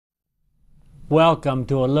Welcome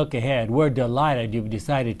to A Look Ahead. We're delighted you've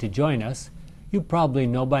decided to join us. You probably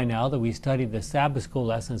know by now that we study the Sabbath school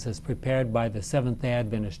lessons as prepared by the Seventh-day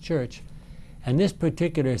Adventist Church. And this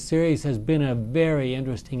particular series has been a very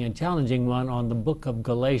interesting and challenging one on the book of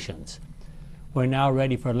Galatians. We're now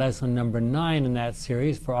ready for lesson number 9 in that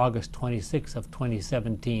series for August 26th of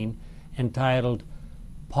 2017, entitled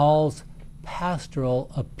Paul's Pastoral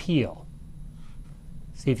Appeal.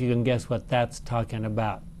 See if you can guess what that's talking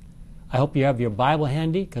about. I hope you have your Bible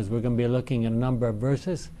handy, because we're going to be looking at a number of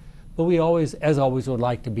verses. But we always, as always, would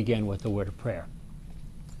like to begin with a word of prayer.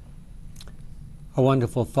 Our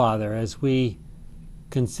wonderful Father, as we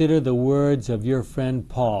consider the words of your friend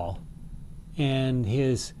Paul and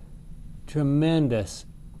his tremendous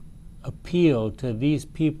appeal to these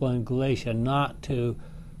people in Galatia not to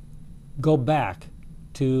go back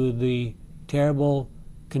to the terrible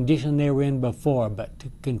condition they were in before, but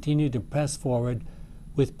to continue to press forward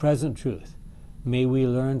with present truth. May we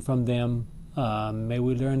learn from them. May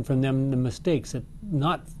we learn from them the mistakes,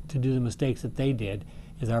 not to do the mistakes that they did,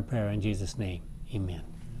 is our prayer in Jesus' name. Amen.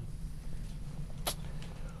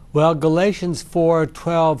 Well, Galatians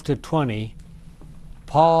 4:12 to 20,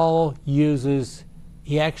 Paul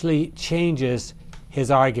he actually changes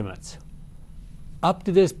his arguments. Up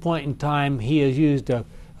to this point in time, he has used a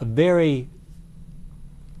very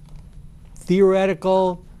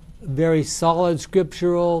theoretical, very solid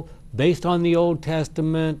scriptural, based on the Old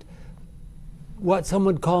Testament, what some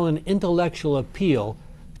would call an intellectual appeal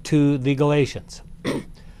to the Galatians.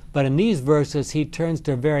 But in these verses, he turns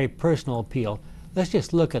to a very personal appeal. Let's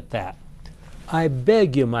just look at that. I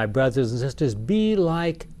beg you, my brothers and sisters, be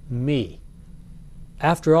like me.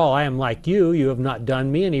 After all, I am like you. You have not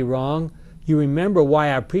done me any wrong. You remember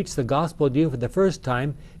why I preached the gospel to you for the first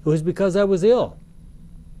time. It was because I was ill.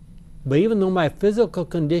 But even though my physical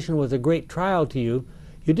condition was a great trial to you,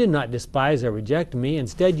 you did not despise or reject me.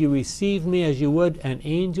 Instead, you received me as you would an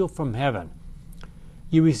angel from heaven.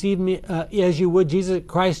 You received me as you would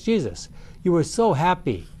Christ Jesus. You were so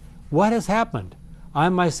happy. What has happened? I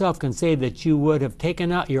myself can say that you would have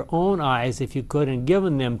taken out your own eyes if you could and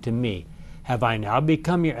given them to me. Have I now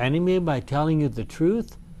become your enemy by telling you the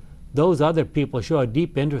truth? Those other people show a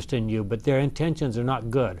deep interest in you, but their intentions are not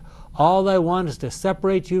good. All I want is to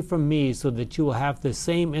separate you from me so that you will have the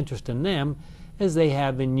same interest in them as they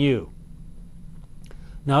have in you.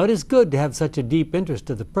 Now it is good to have such a deep interest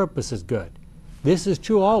if the purpose is good. This is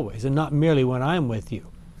true always, and not merely when I am with you.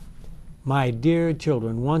 My dear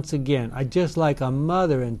children, once again, just like a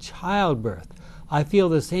mother in childbirth, I feel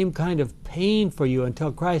the same kind of pain for you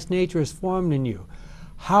until Christ's nature is formed in you.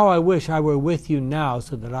 How I wish I were with you now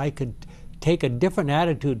so that I could take a different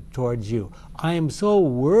attitude towards you. I am so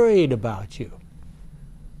worried about you.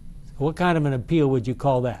 What kind of an appeal would you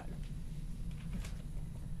call that?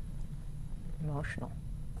 Emotional.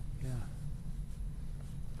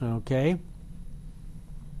 Yeah. Okay.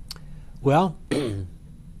 Well,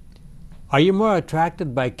 are you more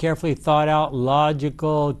attracted by carefully thought out,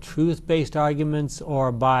 logical, truth-based arguments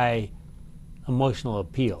or by emotional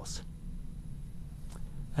appeals?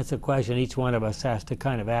 That's a question each one of us has to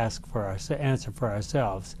kind of answer for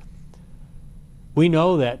ourselves. We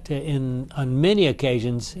know that on many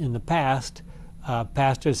occasions in the past,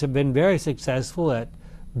 pastors have been very successful at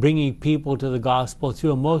bringing people to the gospel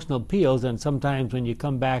through emotional appeals, and sometimes when you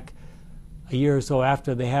come back a year or so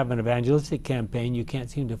after they have an evangelistic campaign, you can't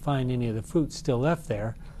seem to find any of the fruit still left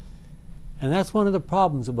there. And that's one of the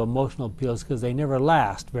problems of emotional appeals, because they never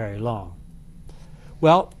last very long.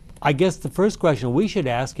 Well, I guess the first question we should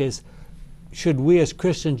ask is, should we as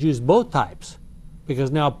Christians use both types?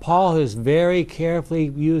 Because now Paul has very carefully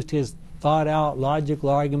used his thought-out, logical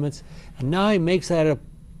arguments, and now he makes that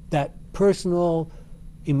personal,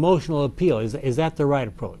 emotional appeal. Is that the right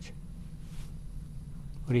approach?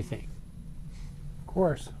 What do you think? Of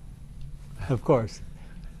course. Of course.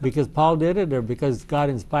 Because Paul did it, or because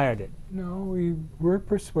God inspired it? No, we're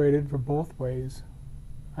persuaded for both ways.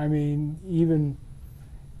 I mean, even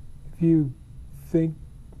if you think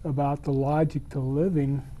about the logic to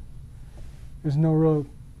living, there's no real,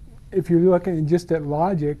 if you're looking just at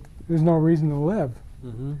logic, there's no reason to live.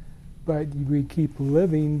 Mm-hmm. But we keep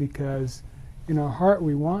living because in our heart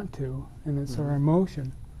we want to, and it's our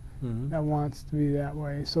emotion that wants to be that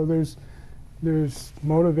way. So there's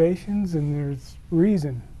motivations and there's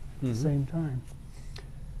reason at the same time.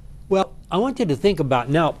 Well, I want you to think about,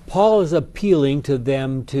 now Paul is appealing to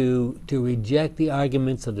them to reject the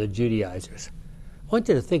arguments of the Judaizers. I want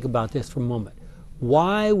you to think about this for a moment.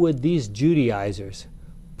 Why would these Judaizers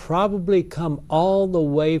probably come all the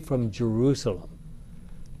way from Jerusalem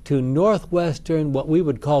to northwestern, what we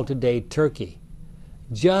would call today Turkey,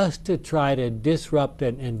 just to try to disrupt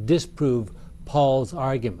and disprove Paul's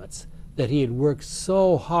arguments that he had worked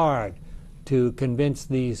so hard to convince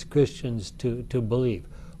these Christians to believe.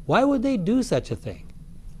 Why would they do such a thing?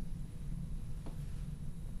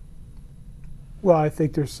 Well, I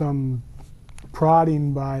think there's some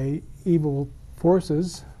prodding by evil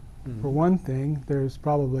forces, for one thing. There's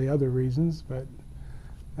probably other reasons, but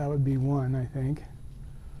that would be one, I think.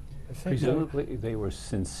 Presumably they were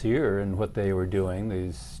sincere in what they were doing,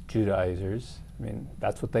 these Judaizers. I mean,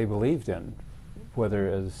 that's what they believed in. Whether,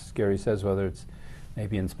 as Gary says, whether it's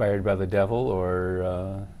maybe inspired by the devil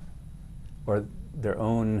or their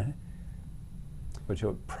own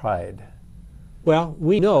pride. Well,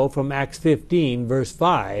 we know from Acts 15, verse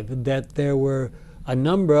 5, that there were a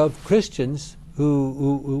number of Christians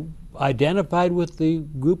who identified with the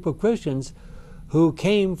group of Christians who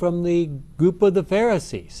came from the group of the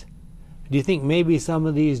Pharisees. Do you think maybe some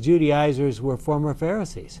of these Judaizers were former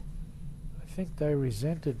Pharisees? I think they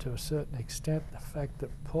resented to a certain extent the fact that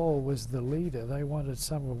Paul was the leader. They wanted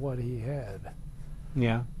some of what he had.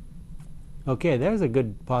 Yeah. Okay, there's a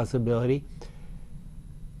good possibility.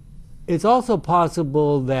 It's also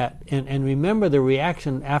possible that, and remember the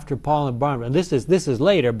reaction after Paul and Barnabas, and this is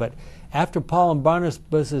later, but after Paul and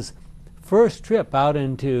Barnabas' first trip out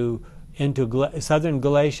into southern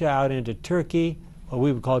Galatia, out into Turkey, what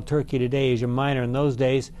we would call Turkey today, Asia Minor in those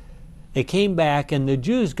days, they came back and the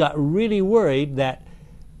Jews got really worried that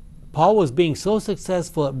Paul was being so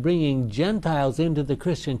successful at bringing Gentiles into the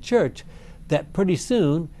Christian church that pretty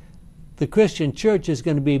soon the Christian church is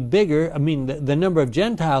going to be bigger. I mean, the number of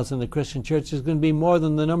Gentiles in the Christian church is going to be more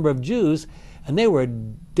than the number of Jews, and they were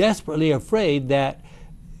desperately afraid that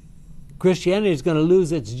Christianity is going to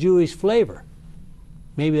lose its Jewish flavor.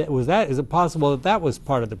 Maybe that was that. Is it possible that that was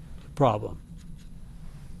part of the problem?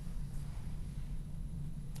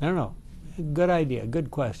 I don't know. Good idea.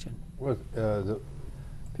 Good question. Well, the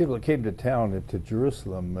people that came to town, to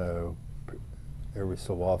Jerusalem every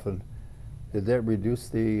so often, did that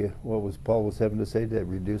reduce what was Paul was having to say, did that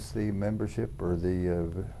reduce the membership or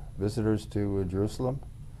the visitors to Jerusalem?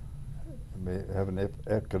 It may have an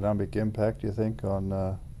economic impact, you think,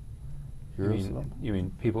 on Jerusalem? You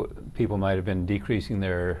mean people might have been decreasing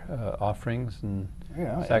their offerings and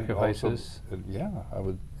sacrifices? And also, I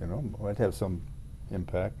would, might have some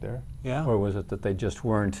impact there. Yeah. Or was it that they just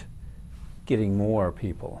weren't getting more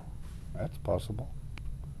people? That's possible.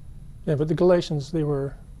 Yeah, but the Galatians,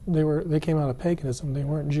 they came out of paganism. They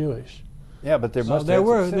weren't Jewish. Yeah, but there must there have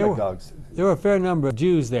were some synagogues. There were a fair number of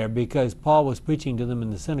Jews there because Paul was preaching to them in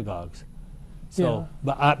the synagogues. So,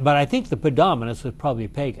 Yeah. but I think the predominance was probably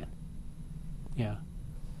pagan. Yeah.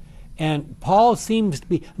 And Paul seems to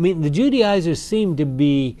be, the Judaizers seem to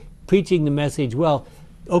be preaching the message, well,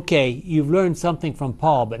 okay, you've learned something from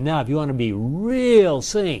Paul, but now if you want to be real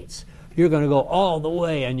saints, you're going to go all the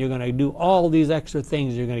way and you're going to do all these extra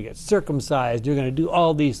things. You're going to get circumcised. You're going to do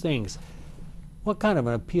all these things. What kind of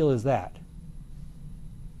an appeal is that?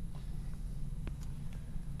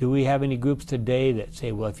 Do we have any groups today that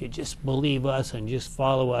say, well, if you just believe us and just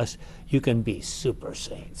follow us, you can be super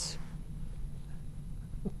saints?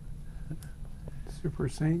 Super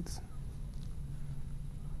saints.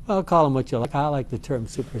 Well, call them what you like. I like the term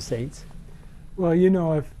super saints. Well,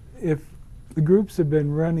 if the groups have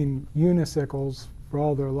been running unicycles for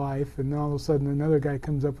all their life, and all of a sudden another guy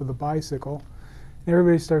comes up with a bicycle, and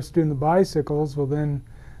everybody starts doing the bicycles, well then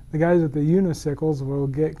the guys with the unicycles will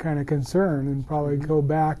get kind of concerned and probably go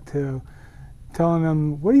back to telling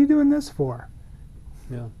them, what are you doing this for?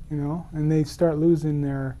 Yeah. And they start losing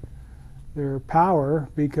their power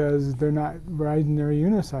because they're not riding their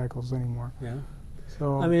unicycles anymore. Yeah.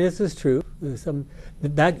 So this is true.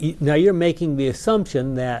 Now you're making the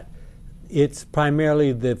assumption that it's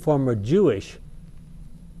primarily the former Jewish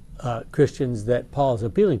Christians that Paul's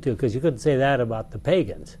appealing to, because you couldn't say that about the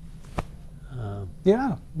pagans.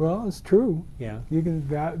 yeah, well, it's true. Yeah. You can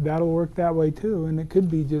that'll work that way too, and it could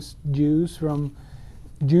be just Jews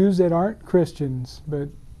that aren't Christians but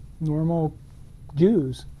normal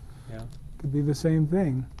Jews. Yeah. Could be the same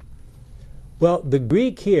thing. Well, the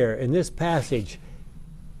Greek here in this passage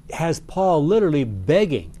has Paul literally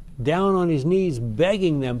begging, down on his knees,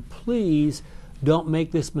 begging them, please don't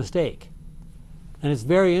make this mistake. And it's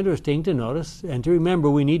very interesting to notice and to remember,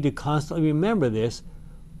 we need to constantly remember this.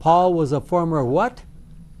 Paul was a former what?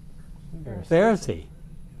 Pharisee.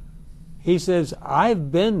 He says,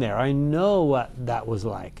 I've been there. I know what that was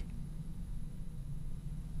like.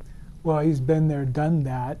 Well, he's been there, done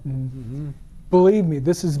that, and believe me,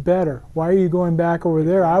 this is better. Why are you going back over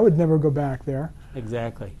there? I would never go back there.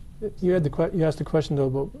 Exactly. You asked the question though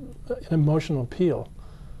about an emotional appeal.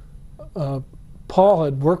 Paul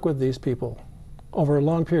had worked with these people over a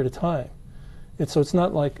long period of time. And so it's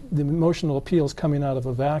not like the emotional appeal is coming out of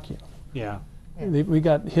a vacuum. Yeah. We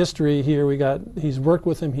got history here. He's worked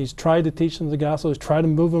with them. He's tried to teach them the gospel. He's tried to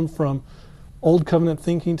move them from old covenant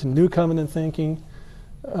thinking to new covenant thinking.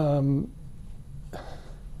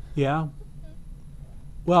 Yeah.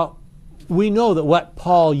 Well, we know that what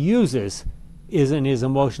Paul uses is in his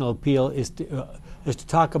emotional appeal is to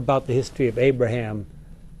talk about the history of Abraham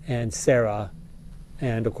and Sarah,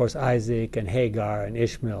 and of course Isaac and Hagar and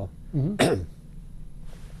Ishmael. Mm-hmm.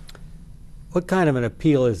 What kind of an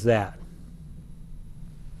appeal is that?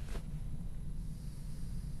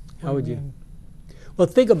 How would you? Well,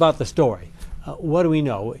 think about the story. What do we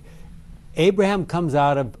know? Abraham comes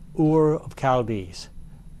out of Ur of Chaldees.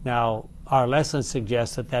 Now, our lesson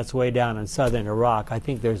suggests that that's way down in southern Iraq. I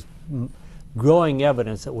think there's growing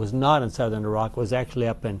evidence that was not in southern Iraq. It was actually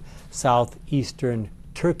up in southeastern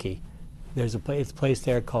Turkey. There's a place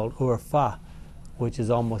there called Urfa, which is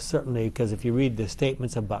almost certainly, because if you read the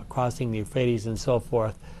statements about crossing the Euphrates and so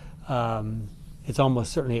forth, it's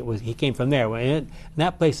almost certainly he came from there. And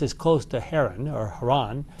that place is close to Haran,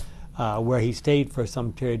 where he stayed for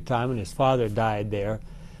some period of time, and his father died there.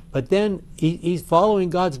 But then he's following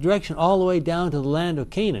God's direction all the way down to the land of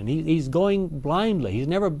Canaan. He's going blindly. He's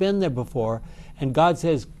never been there before. And God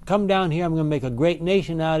says, come down here, I'm going to make a great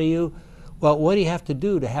nation out of you. Well, what do you have to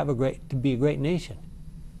do to be a great nation?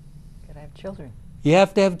 You gotta have children. You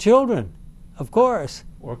have to have children, of course.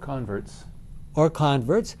 Or converts. Or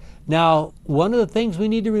converts. Now, one of the things we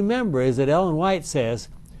need to remember is that Ellen White says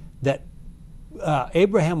that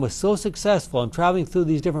Abraham was so successful in traveling through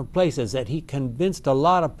these different places that he convinced a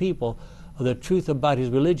lot of people of the truth about his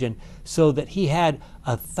religion, so that he had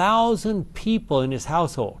 1,000 people in his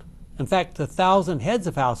household. In fact, 1,000 heads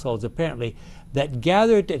of households, apparently, that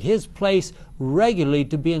gathered at his place regularly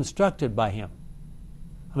to be instructed by him.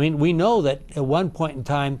 I mean, we know that at one point in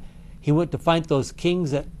time, he went to fight those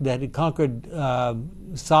kings that had conquered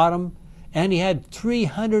Sodom, and he had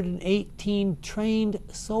 318 trained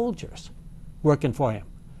soldiers working for him.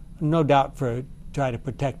 No doubt for trying to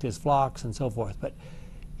protect his flocks and so forth. But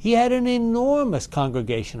he had an enormous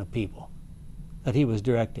congregation of people that he was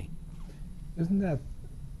directing. Isn't that,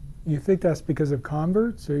 you think that's because of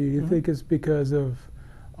converts, or you think it's because of,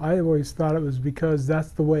 I always thought it was because that's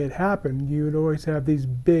the way it happened. You would always have these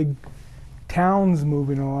big towns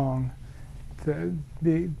moving along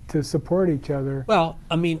to support each other. Well,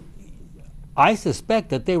 I mean, I suspect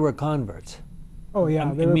that they were converts. Oh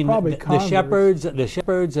yeah, they I were mean, probably converts. the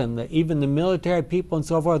shepherds, and even the military people and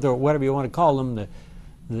so forth, or whatever you want to call them,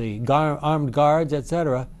 the armed guards,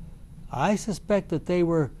 etc. I suspect that they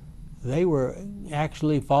were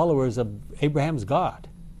actually followers of Abraham's God.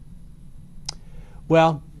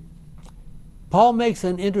 Well, Paul makes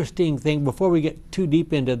an interesting thing before we get too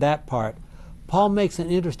deep into that part. Paul makes an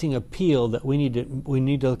interesting appeal that we need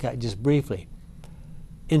to look at just briefly.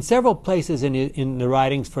 In several places in the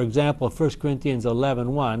writings, for example, 1 Corinthians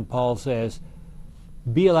 11:1, Paul says,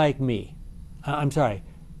 "Be like me."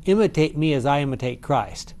 Imitate me as I imitate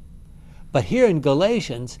Christ. But here in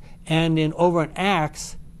Galatians and over in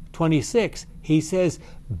Acts 26, he says,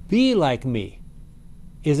 "Be like me."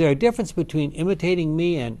 Is there a difference between imitating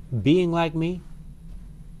me and being like me?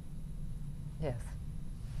 Yes.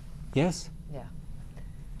 Yes? Yeah.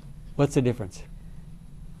 What's the difference?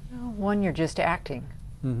 Well, one, you're just acting.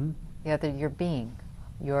 Mm-hmm. The other, you're being.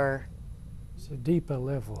 You're. It's a deeper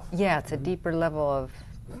level. Yeah, it's a deeper level of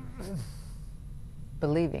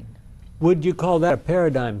believing. Would you call that a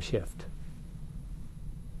paradigm shift?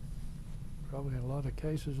 Probably in a lot of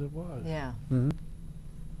cases it was. Yeah. Mm-hmm.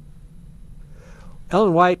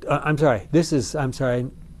 Ellen White, this is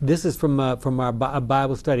from our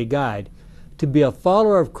Bible study guide. To be a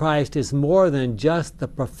follower of Christ is more than just the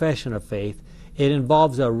profession of faith. It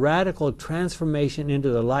involves a radical transformation into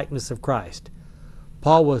the likeness of Christ.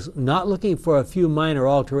 Paul was not looking for a few minor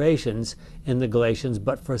alterations in the Galatians,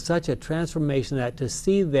 but for such a transformation that to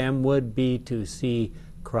see them would be to see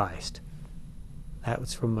Christ. That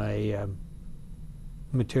was from a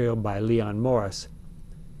material by Leon Morris.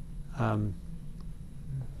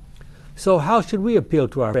 So how should we appeal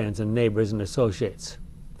to our friends and neighbors and associates?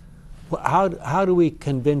 How do we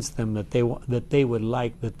convince them that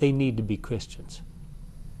they need to be Christians?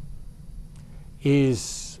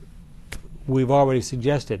 We've already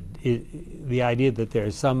suggested the idea that there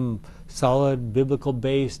are some solid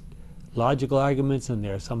biblical-based logical arguments, and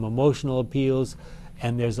there are some emotional appeals,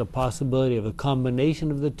 and there's a possibility of a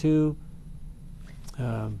combination of the two.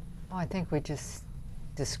 I think we just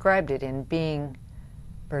described it in being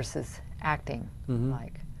versus acting. Mm-hmm.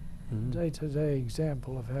 Like, Day-to-day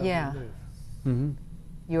example of how Yeah. we live. Mm-hmm.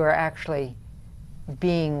 You are actually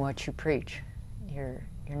being what you preach. You're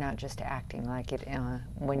not just acting like it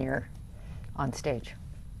when you're on stage.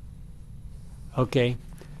 Okay.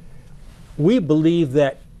 We believe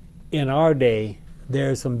that in our day there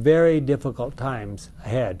are some very difficult times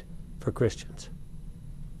ahead for Christians.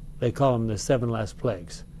 They call them the 7 last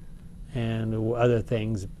plagues and other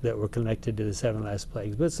things that were connected to the 7 last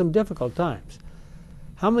plagues, but some difficult times.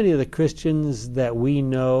 How many of the Christians that we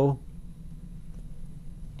know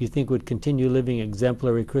do you think would continue living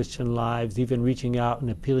exemplary Christian lives, even reaching out and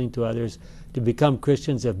appealing to others to become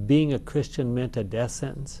Christians if being a Christian meant a death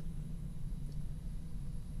sentence?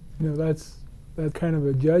 That's kind of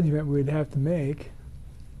a judgment we'd have to make.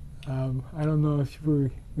 I don't know if we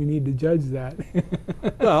need to judge that.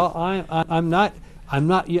 Well, I'm not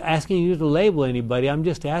asking you to label anybody. I'm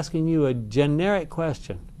just asking you a generic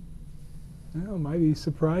question. Well, it might be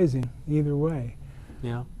surprising either way.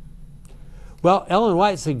 Yeah. Well, Ellen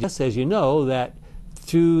White suggests, as you know, that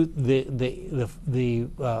through the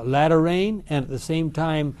latter rain and at the same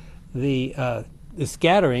time the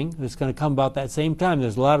scattering that's going to come about that same time,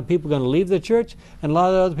 there's a lot of people going to leave the church and a lot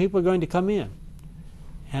of other people are going to come in.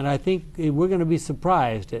 And I think we're going to be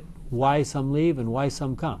surprised at why some leave and why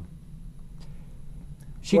some come.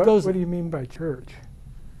 What do you mean by church?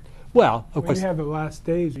 Well, of when course. you have the last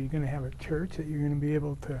days, are you going to have a church that you're going to be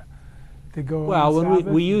able to go well, on when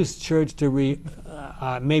Sabbath? we use church to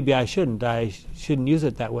maybe I shouldn't use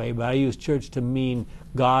it that way, but I use church to mean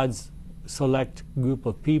God's select group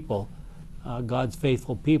of people, God's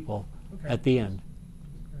faithful people at the end.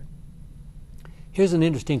 Here's an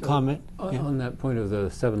interesting comment. On that point of the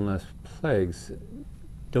 7 last plagues,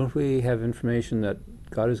 don't we have information that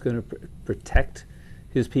God is going to protect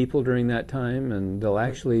his people during that time, and they'll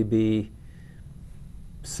actually be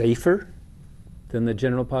safer than the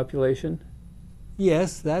general population?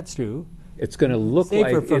 Yes, that's true. It's going to look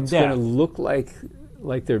Safer like from it's going to death. look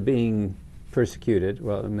like they're being persecuted.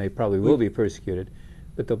 Well, and they probably will be persecuted,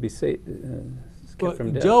 but they'll be kept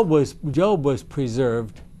from death. Job was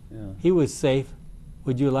preserved. Yeah. He was safe.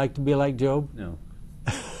 Would you like to be like Job? No.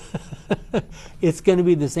 It's going to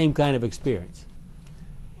be the same kind of experience.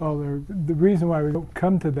 Well, the reason why we don't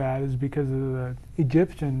come to that is because of the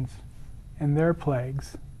Egyptians and their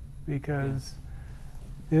plagues, because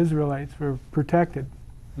the Israelites were protected.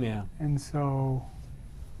 Yeah. And so...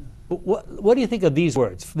 What do you think of these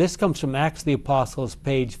words? This comes from Acts of the Apostles,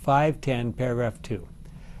 page 510, paragraph 2.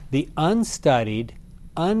 The unstudied,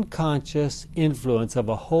 unconscious influence of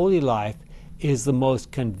a holy life is the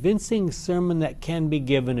most convincing sermon that can be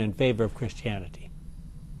given in favor of Christianity.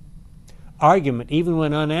 Argument, even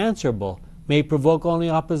when unanswerable, may provoke only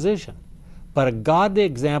opposition, but a godly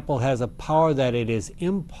example has a power that it is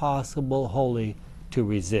impossible wholly to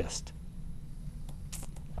resist.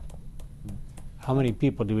 How many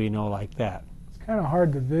people do we know like that? It's kind of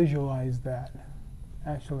hard to visualize that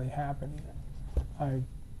actually happening.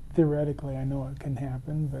 Theoretically, I know it can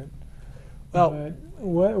happen, but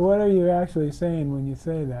what are you actually saying when you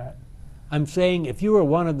say that? I'm saying if you were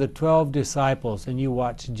one of the 12 disciples and you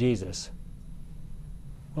watched Jesus,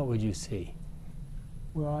 what would you see?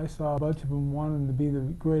 Well, I saw a bunch of them wanting to be the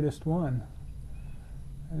greatest one.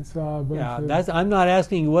 I saw a bunch of... I'm not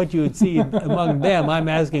asking what you would see among them. I'm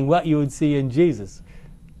asking what you would see in Jesus.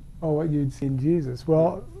 Oh, what you'd see in Jesus.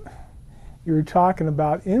 Well, you were talking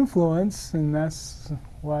about influence, and that's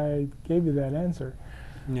why I gave you that answer.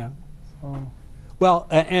 Yeah. So. Well,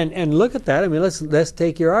 and look at that. I mean, let's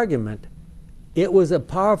take your argument. It was a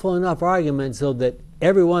powerful enough argument so that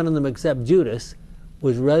every one of them except Judas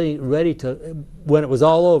was ready to, when it was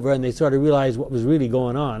all over and they sort of realized what was really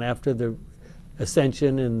going on after the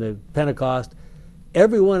Ascension and the Pentecost,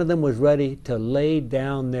 every one of them was ready to lay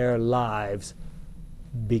down their lives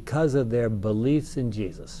because of their beliefs in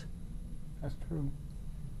Jesus. That's true.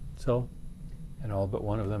 So, And all but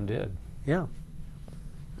one of them did. yeah,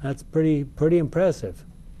 that's pretty impressive.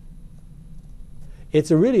 It's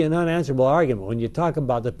really an unanswerable argument. When you talk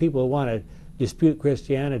about the people who want to dispute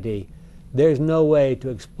Christianity, there's no way to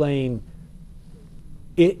explain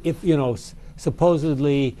if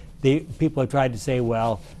supposedly the people have tried to say,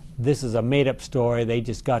 well, this is a made-up story. They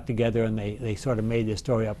just got together and they sort of made this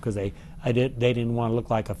story up because they didn't want to look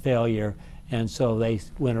like a failure, and so they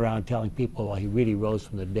went around telling people, well, he really rose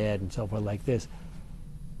from the dead and so forth like this.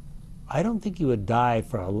 I don't think you would die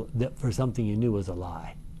for something you knew was a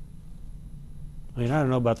lie. I mean, I don't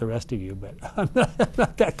know about the rest of you, but I'm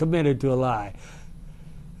not that committed to a lie.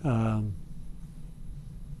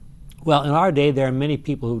 Well, in our day, there are many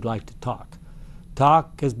people who'd like to talk.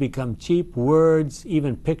 Talk has become cheap. Words,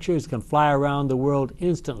 even pictures, can fly around the world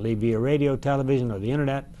instantly via radio, television, or the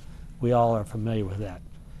internet. We all are familiar with that.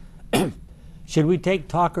 Should we take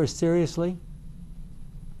talkers seriously?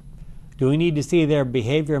 Do we need to see their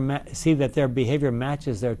behavior, see that their behavior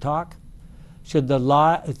matches their talk? Should the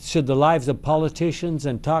lives of politicians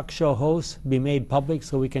and talk show hosts be made public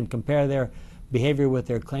so we can compare their behavior with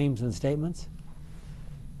their claims and statements?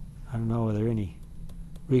 I don't know whether any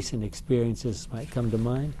recent experiences might come to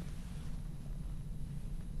mind.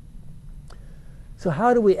 So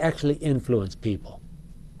how do we actually influence people?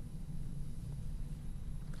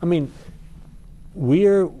 I mean,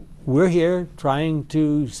 we're here trying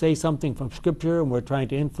to say something from Scripture, and we're trying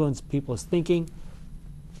to influence people's thinking.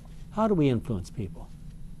 How do we influence people?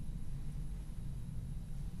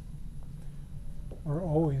 We're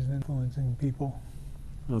always influencing people.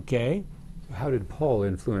 Okay. How did Paul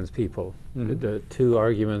influence people? The two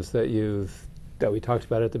arguments that we talked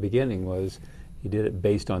about at the beginning was he did it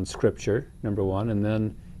based on Scripture, number one, and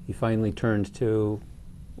then he finally turned to,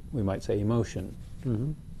 we might say, emotion,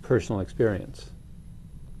 personal experience.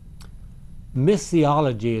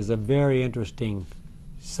 Missiology is a very interesting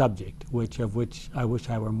subject, of which I wish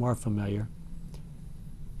I were more familiar.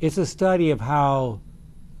 It's a study of how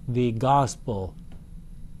the gospel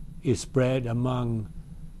is spread among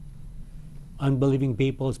unbelieving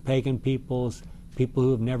peoples, pagan peoples, people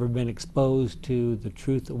who have never been exposed to the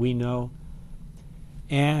truth that we know.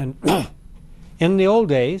 And in the old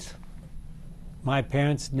days, my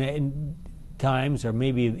parents' times, or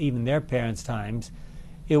maybe even their parents' times,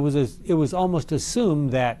 it was almost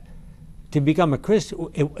assumed that to become a Christian,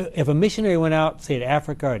 if a missionary went out, say to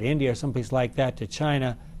Africa or to India or someplace like that, to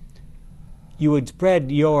China, you would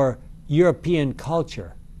spread your European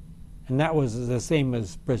culture. And that was the same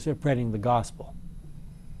as spreading the gospel.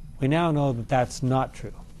 We now know that that's not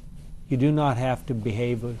true. You do not have to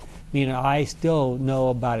behave. I still know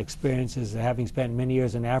about experiences, having spent many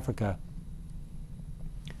years in Africa.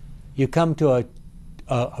 You come to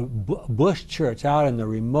a bush church out in the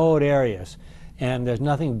remote areas, and there's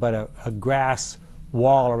nothing but a grass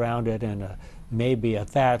wall around it and maybe a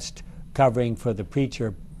thatched covering for the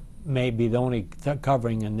preacher, maybe the only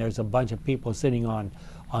covering, and there's a bunch of people sitting on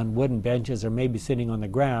wooden benches or maybe sitting on the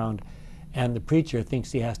ground, and the preacher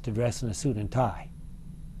thinks he has to dress in a suit and tie.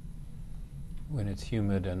 When it's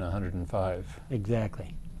humid and 105.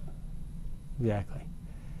 Exactly. Exactly.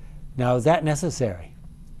 Now, is that necessary?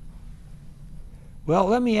 Well,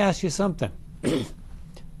 let me ask you something.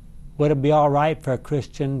 Would it be all right for a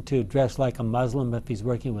Christian to dress like a Muslim if he's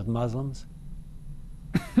working with Muslims?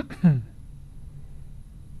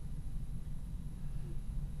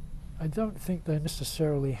 I don't think they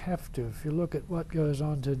necessarily have to. If you look at what goes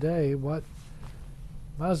on today, what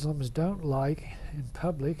Muslims don't like in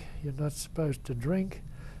public, you're not supposed to drink,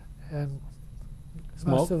 and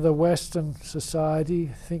most of the Western society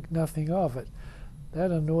think nothing of it. That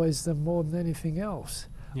annoys them more than anything else.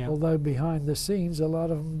 Yeah. Although behind the scenes, a lot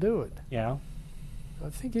of them do it. Yeah. I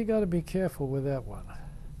think you got to be careful with that one.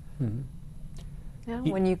 Mm-hmm. Now,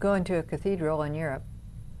 when you go into a cathedral in Europe,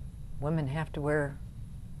 women have to wear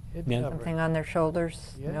something on their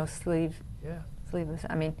shoulders, no sleeveless.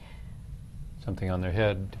 I mean, something on their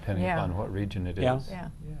head, depending upon what region it is. Yeah. yeah.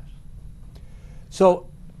 Yes. So,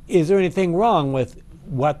 is there anything wrong with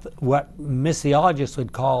what missiologists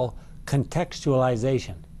would call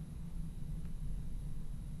contextualization?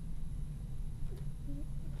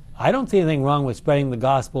 I don't see anything wrong with spreading the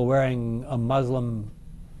gospel wearing a Muslim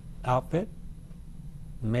outfit.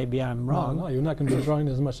 Maybe I'm wrong. No, you're not going to be drawing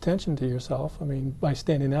as much attention to yourself. I mean, by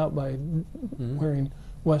standing out, by wearing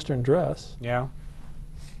Western dress. Yeah.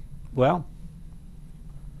 Well,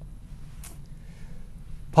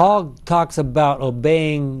 Paul talks about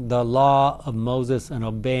obeying the law of Moses and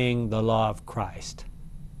obeying the law of Christ.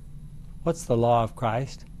 What's the law of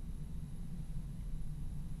Christ?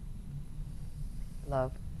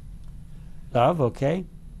 Love. Love, okay.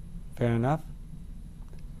 Fair enough.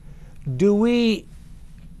 Do we,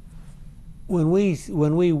 when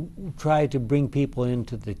we try to bring people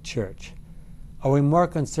into the church, are we more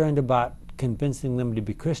concerned about convincing them to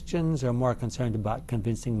be Christians or more concerned about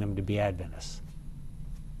convincing them to be Adventists?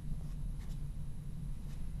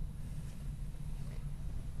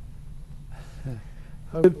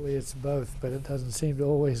 Hopefully it's both, but it doesn't seem to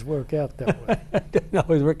always work out that way. It doesn't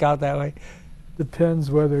always work out that way.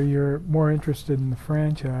 Depends whether you're more interested in the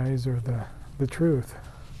franchise or the truth.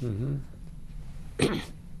 Mm-hmm.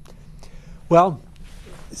 Well,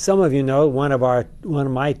 some of you know one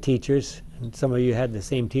of my teachers, and some of you had the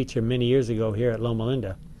same teacher many years ago here at Loma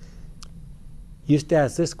Linda, used to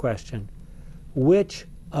ask this question: which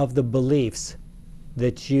of the beliefs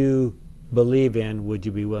that you believe in would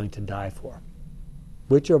you be willing to die for?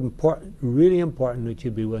 which are important, really important, that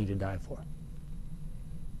you'd be willing to die for?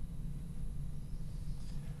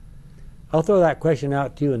 I'll throw that question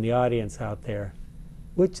out to you in the audience out there.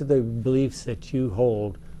 Which of the beliefs that you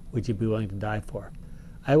hold would you be willing to die for?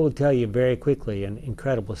 I will tell you very quickly an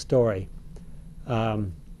incredible story.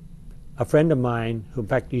 A friend of mine, who in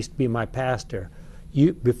fact used to be my pastor,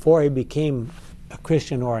 before he became a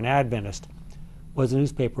Christian or an Adventist, was a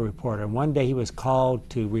newspaper reporter. And one day he was called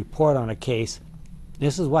to report on a case.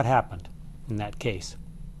 This is what happened in that case.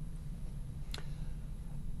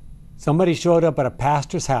 Somebody showed up at a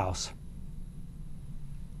pastor's house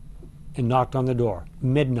and knocked on the door,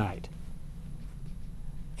 midnight.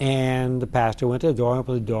 And the pastor went to the door,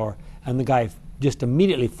 opened the door, and the guy just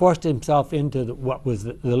immediately forced himself into what was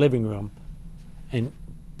the living room and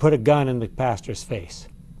put a gun in the pastor's face.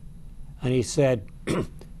 And he said,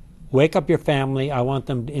 wake up your family, I want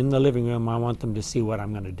them in the living room, I want them to see what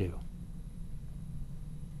I'm going to do.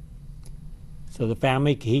 So the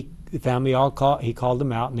family, he called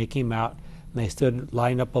them out, and they came out, and they stood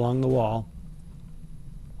lined up along the wall.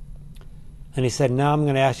 And he said, now I'm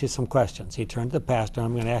going to ask you some questions. He turned to the pastor,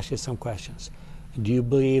 I'm going to ask you some questions. Do you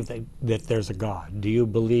believe that there's a God? Do you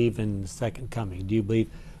believe in the second coming? Do you believe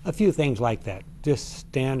a few things like that? Just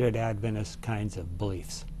standard Adventist kinds of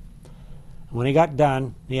beliefs. And when he got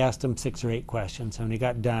done, he asked him 6 or 8 questions. And when he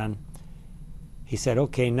got done, he said,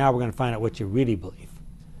 okay, now we're going to find out what you really believe.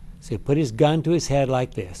 So he put his gun to his head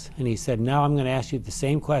like this, and he said, now I'm going to ask you the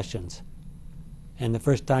same questions. And the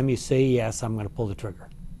first time you say yes, I'm going to pull the trigger.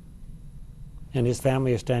 And his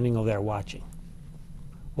family are standing over there watching.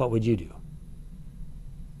 What would you do?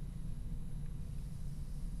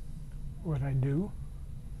 What I do?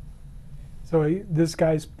 So this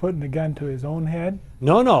guy's putting the gun to his own head?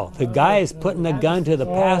 No. The guy is putting the gun to the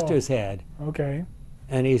pastor's head. Okay.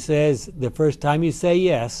 And he says, the first time you say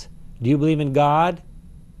yes, do you believe in God?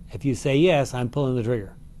 If you say yes, I'm pulling the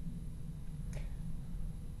trigger.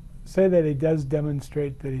 Say that he does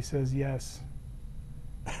demonstrate that he says yes.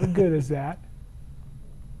 What good is that?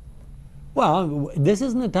 Well, this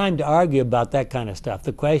isn't the time to argue about that kind of stuff.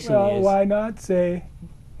 The question is... why not say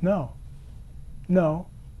no? No.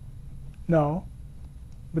 No.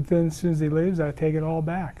 But then as soon as he leaves, I take it all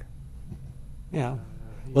back. Yeah.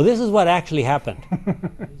 Well, this is what actually happened.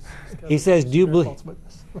 He says, do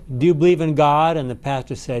you believe in God? And the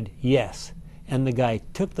pastor said, yes. And the guy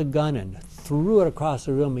took the gun and threw it across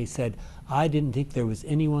the room. He said, I didn't think there was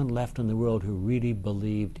anyone left in the world who really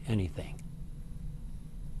believed anything.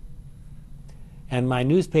 And my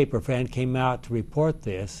newspaper friend came out to report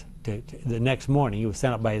this the next morning. He was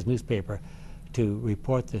sent up by his newspaper to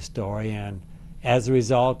report this story. And as a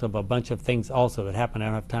result of a bunch of things also that happened I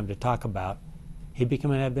don't have time to talk about, he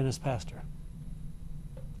became an Adventist pastor.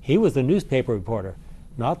 He was the newspaper reporter,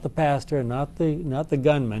 not the pastor, not the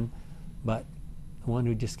gunman, but the one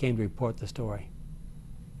who just came to report the story.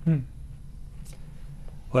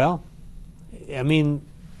 Well, I mean,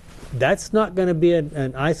 that's not going to be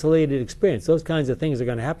an isolated experience. Those kinds of things are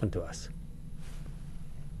going to happen to us.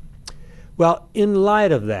 Well, in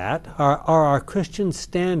light of that, are our Christian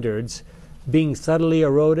standards being subtly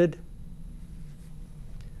eroded?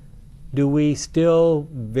 Do we still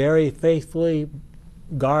very faithfully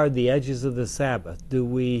guard the edges of the Sabbath?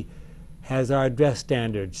 Has our dress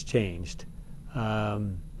standards changed?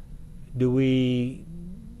 Do we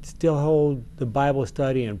still hold the Bible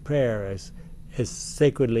study and prayer as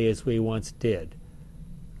sacredly as we once did?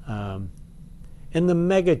 In the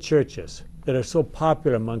mega churches that are so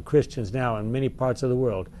popular among Christians now in many parts of the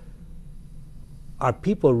world, are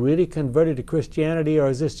people really converted to Christianity, or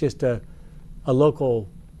is this just a local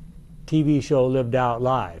TV show lived out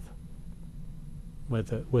live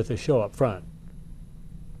with a show up front?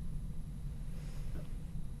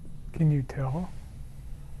 Can you tell?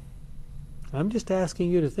 I'm just asking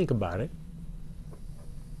you to think about it.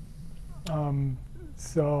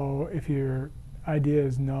 So if your idea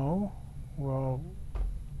is no, well,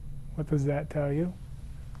 what does that tell you?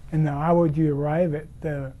 And now how would you arrive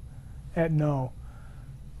at no?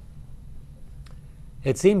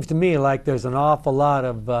 It seems to me like there's an awful lot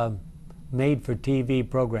of made-for-TV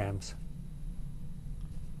programs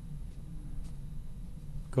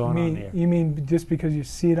going on here. You mean just because you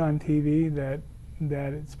see it on TV that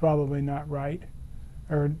it's probably not right,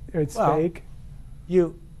 or it's fake?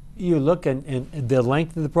 You look, and the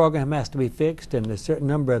length of the program has to be fixed, and a certain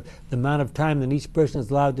number of the amount of time that each person is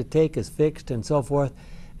allowed to take is fixed, and so forth.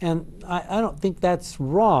 And I don't think that's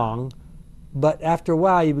wrong, but after a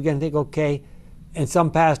while you begin to think, okay. And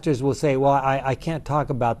some pastors will say, well, I can't talk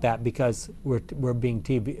about that because we're being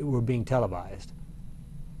televised.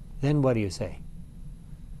 Then what do you say?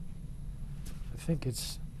 I think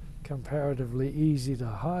it's comparatively easy to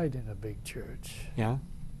hide in a big church. Yeah.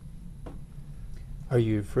 Are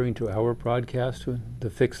you referring to our broadcast, the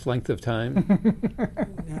fixed length of time?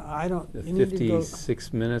 Yeah, I don't. The you need to go-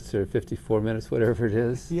 56 minutes or 54 minutes, whatever it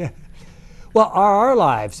is? Yeah. Well, are our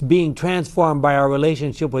lives being transformed by our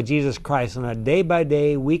relationship with Jesus Christ on a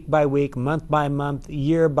day-by-day, week-by-week, month-by-month,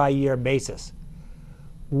 year-by-year basis?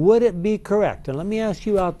 Would it be correct, and let me ask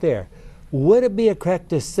you out there, would it be correct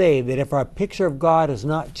to say that if our picture of God has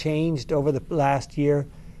not changed over the last year,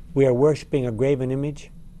 we are worshiping a graven image?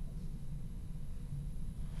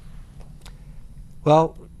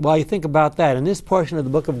 Well, while you think about that, in this portion of the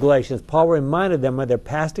book of Galatians, Paul reminded them of their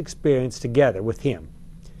past experience together with him.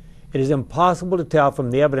 It is impossible to tell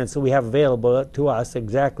from the evidence that we have available to us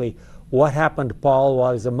exactly what happened to Paul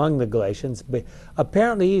while he was among the Galatians, but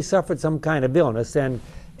apparently he suffered some kind of illness, and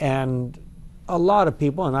a lot of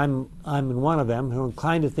people, and I'm one of them, who are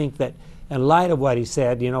inclined to think that in light of what he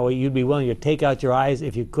said, you'd be willing to take out your eyes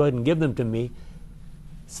if you could and give them to me,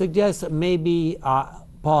 suggests that maybe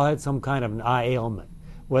Paul had some kind of an eye ailment.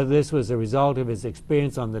 Whether this was a result of his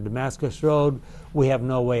experience on the Damascus Road, we have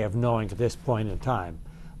no way of knowing at this point in time.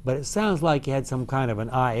 But it sounds like he had some kind of an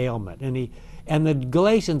eye ailment. And the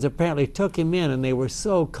Galatians apparently took him in, and they were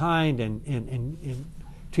so kind and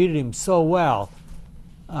treated him so well.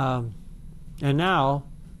 And now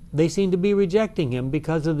they seem to be rejecting him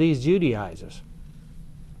because of these Judaizers.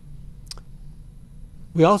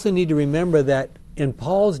 We also need to remember that in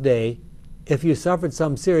Paul's day, if you suffered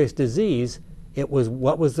some serious disease,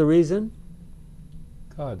 what was the reason?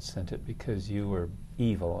 God sent it because you were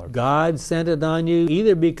evil. God sent it on you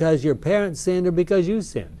either because your parents sinned or because you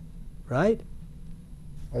sinned, right?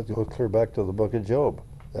 Let's go clear back to the book of Job,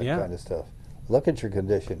 that kind of stuff. Look at your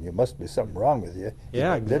condition. You must be something wrong with you.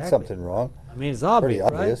 Yeah, you did something wrong. I mean, it's obvious,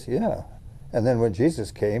 pretty obvious, right? Yeah. And then when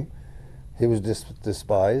Jesus came, he was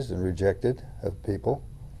despised and rejected of people.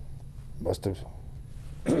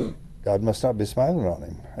 God must not be smiling on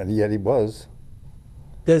him, and yet he was.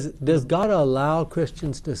 Does God allow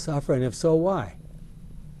Christians to suffer, and if so, why?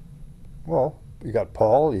 Well, you got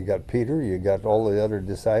Paul, you got Peter, you got all the other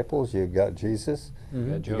disciples, you got Jesus,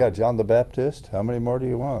 you got John the Baptist. How many more do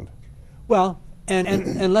you want? Well,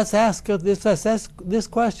 and let's ask this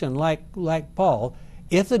question, like Paul,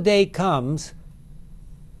 if the day comes,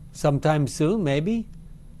 sometime soon maybe,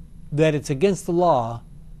 that it's against the law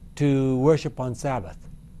to worship on Sabbath,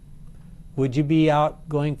 would you be out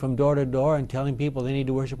going from door to door and telling people they need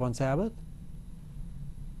to worship on Sabbath?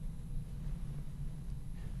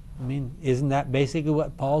 I mean, isn't that basically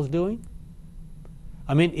what Paul's doing?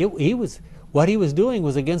 I mean, what he was doing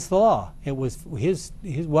was against the law. It was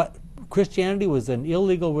what Christianity was an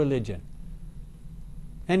illegal religion,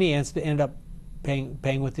 and he has to end up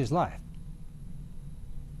paying with his life.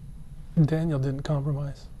 Daniel didn't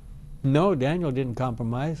compromise. No, Daniel didn't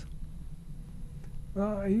compromise.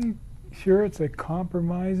 Well, are you sure it's a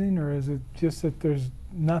compromising, or is it just that there's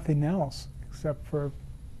nothing else except for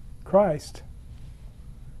Christ?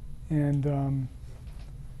 And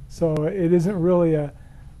so it isn't really a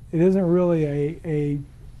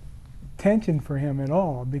tension for him at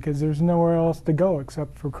all, because there's nowhere else to go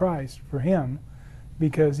except for Christ for him,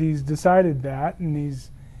 because he's decided that, and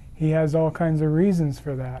he has all kinds of reasons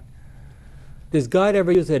for that. Does God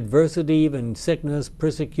ever use adversity, even sickness,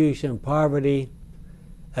 persecution, poverty,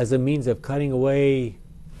 as a means of cutting away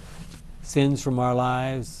sins from our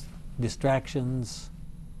lives, distractions?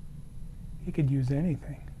 He could use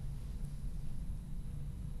anything.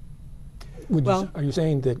 Are you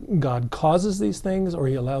saying that God causes these things, or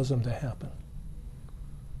he allows them to happen?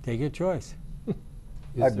 Take your choice.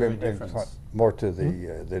 I've been more to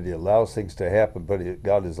the that he allows things to happen, but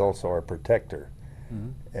God is also our protector.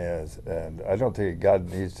 And I don't think God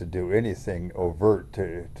needs to do anything overt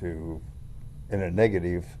to in a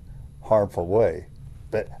negative, harmful way.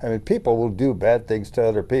 But I mean, people will do bad things to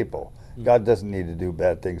other people. God doesn't need to do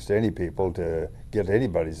bad things to any people to get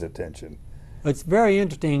anybody's attention. It's very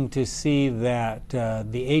interesting to see that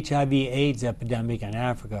the HIV/AIDS epidemic in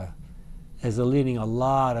Africa is leading a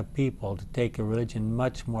lot of people to take a religion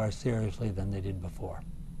much more seriously than they did before.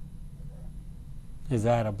 Is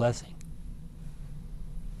that a blessing?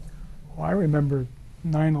 Well, I remember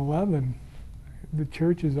 9/11. The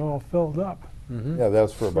church is all filled up. Yeah, that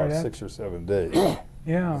was for about 6 or 7 days.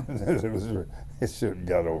 Yeah. It soon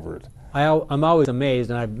got over it. I'm always amazed,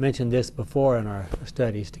 and I've mentioned this before in our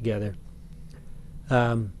studies together.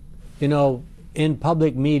 In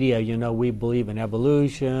public media, we believe in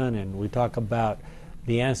evolution, and we talk about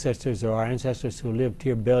the ancestors or our ancestors who lived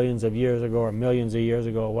here billions of years ago or millions of years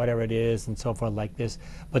ago or whatever it is and so forth like this.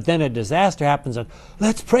 But then a disaster happens and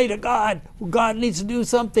let's pray to God. God needs to do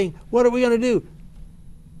something. What are we going to do?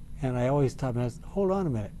 And I always tell them, hold on a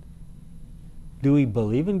minute. Do we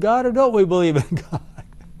believe in God or don't we believe in God?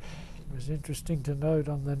 It was interesting to note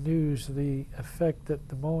on the news the effect that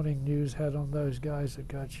the morning news had on those guys that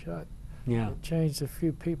got shot. Yeah. It changed a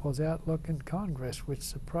few people's outlook in Congress, which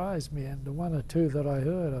surprised me. And the one or two that I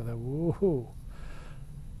heard, I thought, whoa.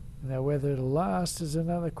 Now, whether it'll last is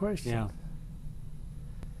another question. Yeah.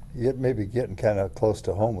 Yet maybe getting kind of close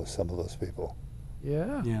to home with some of those people.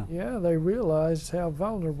 Yeah, Yeah. yeah, they realize how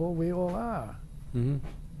vulnerable we all are,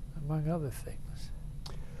 among other things.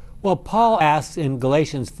 Well, Paul asks in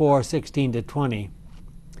Galatians 4:16-20,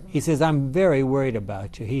 he says, I'm very worried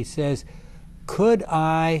about you. He says, could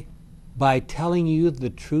I, by telling you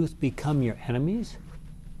the truth, become your enemies?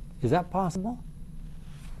 Is that possible?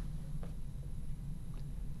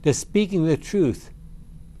 Does speaking the truth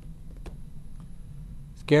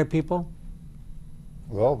scare people?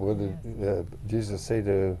 Well, what did Jesus say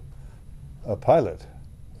to Pilate?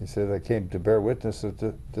 He said, I came to bear witness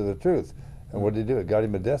to the truth. And what did he do? It got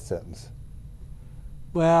him a death sentence.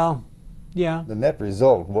 Well, yeah. The net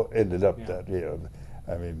result ended up that,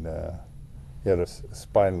 I mean, he had a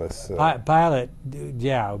spineless... Pilate,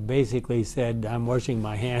 basically said, I'm washing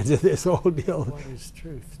my hands of this whole deal. What is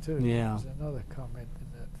truth, too? Yeah. There's another comment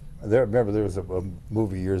in that. Remember, there was a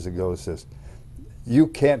movie years ago that says, you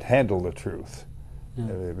can't handle the truth. Yeah.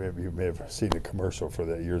 Maybe you may have seen a commercial for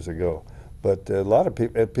that years ago. But a lot of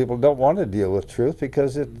people don't want to deal with truth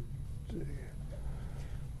because it...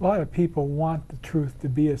 A lot of people want the truth to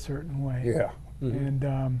be a certain way. Yeah.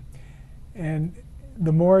 And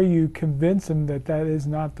the more you convince them that that is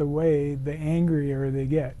not the way, the angrier they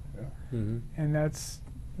get. Yeah. And that's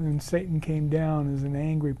when Satan came down as an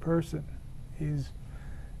angry person. It's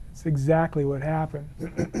exactly what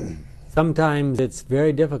happened. Sometimes it's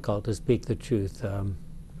very difficult to speak the truth,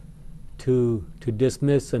 to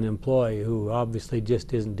dismiss an employee who obviously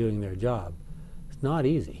just isn't doing their job. It's not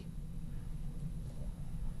easy.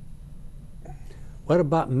 What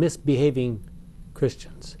about misbehaving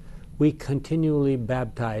Christians? We continually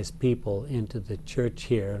baptize people into the church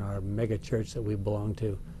here in our mega church that we belong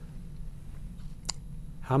to.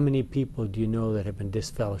 How many people do you know that have been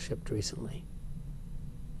disfellowshipped recently?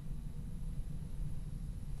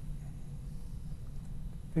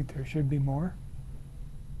 I think there should be more.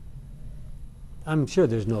 I'm sure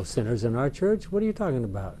there's no sinners in our church. What are you talking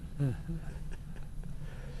about?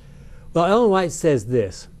 Well, Ellen White says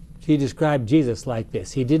this. She described Jesus like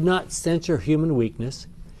this. He did not censure human weakness.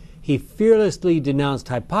 He fearlessly denounced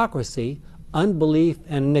hypocrisy, unbelief,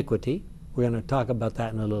 and iniquity. We're going to talk about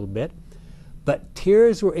that in a little bit. But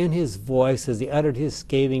tears were in his voice as he uttered his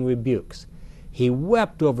scathing rebukes. He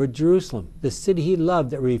wept over Jerusalem, the city he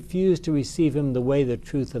loved that refused to receive him the way, the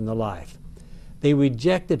truth, and the life. They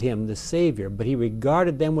rejected him, the Savior, but he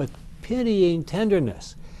regarded them with pitying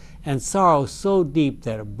tenderness and sorrow so deep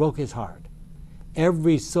that it broke his heart.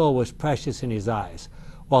 Every soul was precious in his eyes.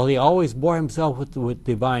 While he always bore himself with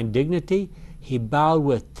divine dignity, he bowed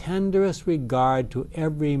with tenderest regard to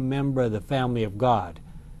every member of the family of God.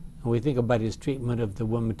 And we think about his treatment of the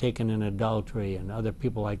woman taken in adultery and other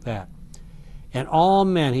people like that. And all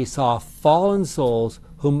men he saw fallen souls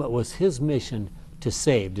whom it was his mission to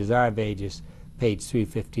save. Desire of Ages, page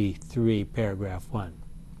 353, paragraph 1.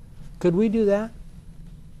 Could we do that?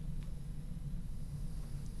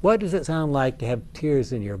 What does it sound like to have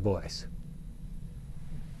tears in your voice?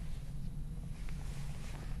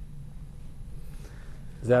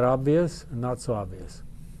 Is that obvious or not so obvious?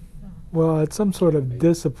 Well, it's some sort of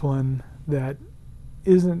discipline that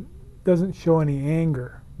doesn't show any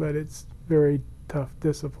anger, but it's very tough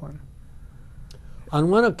discipline. On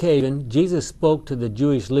one occasion, Jesus spoke to the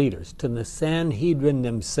Jewish leaders, to the Sanhedrin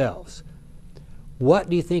themselves. What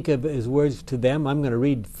do you think of his words to them? I'm going to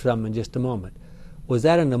read some in just a moment. Was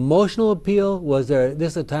that an emotional appeal? Was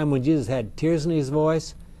this a time when Jesus had tears in his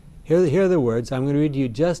voice? Here are the words. I'm going to read you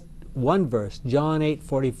just one verse, John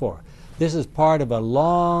 8:44. This is part of a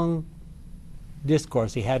long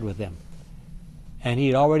discourse he had with them. And he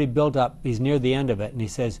had already built up, he's near the end of it, and he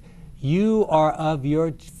says, you are of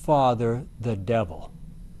your father, the devil,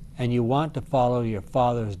 and you want to follow your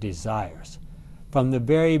father's desires. From the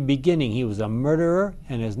very beginning, he was a murderer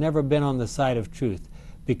and has never been on the side of truth,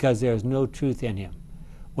 because there is no truth in him.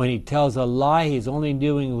 When he tells a lie, he's only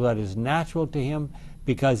doing what is natural to him,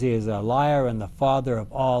 because he is a liar and the father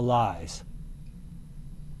of all lies.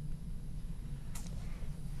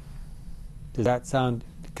 Does that sound,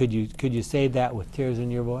 could you say that with tears in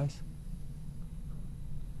your voice?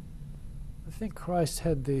 I think Christ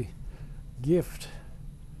had the gift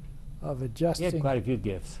of adjusting. He had quite a few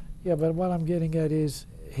gifts. Yeah, but what I'm getting at is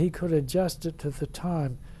he could adjust it to the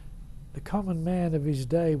time. The common man of his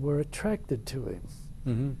day were attracted to him.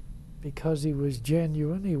 Mm-hmm. Because he was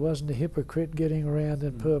genuine. He wasn't a hypocrite getting around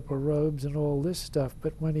in purple robes and all this stuff.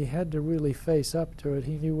 But when he had to really face up to it,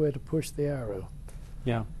 he knew where to push the arrow.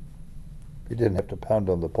 Yeah. He didn't have to pound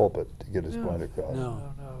on the pulpit to get his point across.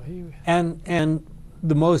 No. And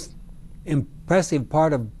the most impressive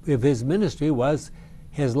part of his ministry was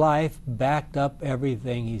his life backed up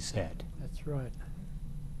everything he said. That's right.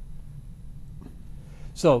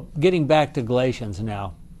 So, getting back to Galatians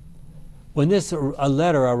now. When a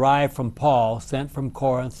letter arrived from Paul, sent from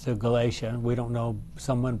Corinth to Galatia, we don't know,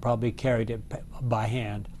 someone probably carried it by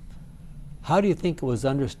hand. How do you think it was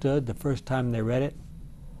understood the first time they read it?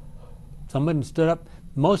 Someone stood up.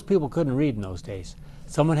 Most people couldn't read in those days.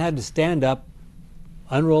 Someone had to stand up,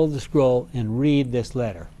 unroll the scroll, and read this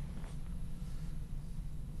letter.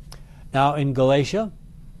 Now, in Galatia,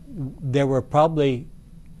 there were probably,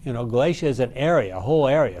 Galatia is an area, a whole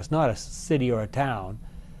area. It's not a city or a town.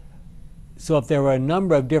 So if there were a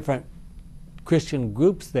number of different Christian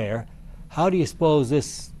groups there, how do you suppose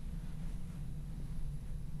this,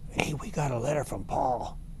 hey, we got a letter from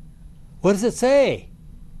Paul. What does it say?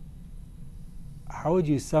 How would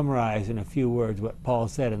you summarize in a few words what Paul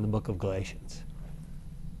said in the book of Galatians?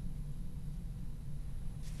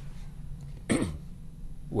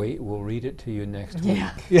 Wait, we'll read it to you next week.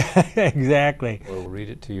 Yeah, exactly. Or we'll read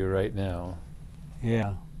it to you right now.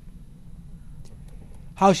 Yeah.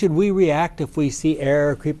 How should we react if we see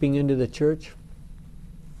error creeping into the church?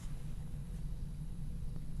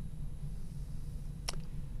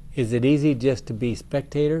 Is it easy just to be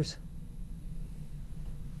spectators?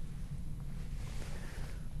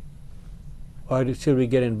 Or should we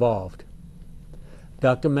get involved?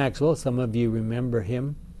 Dr. Maxwell, some of you remember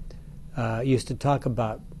him, used to talk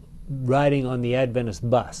about riding on the Adventist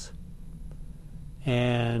bus.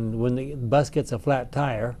 And when the bus gets a flat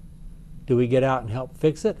tire, do we get out and help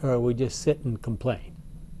fix it, or we just sit and complain?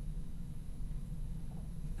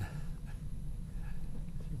 If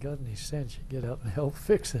you got any sense, you get out and help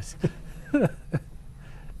fix it.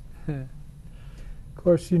 Of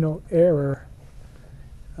course, error,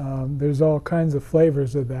 there's all kinds of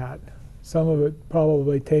flavors of that. Some of it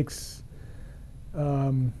probably takes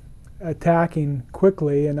attacking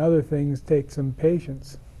quickly, and other things take some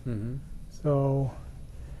patience. Mm-hmm. So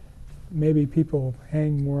maybe people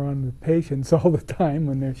hang more on the patience all the time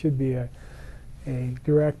when there should be a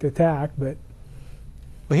direct attack. But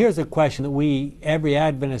well, here's a question that every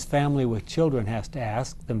Adventist family with children has to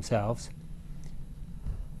ask themselves.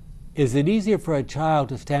 Is it easier for a child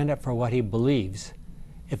to stand up for what he believes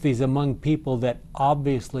if he's among people that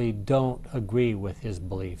obviously don't agree with his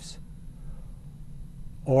beliefs?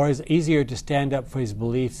 Or is it easier to stand up for his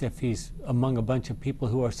beliefs if he's among a bunch of people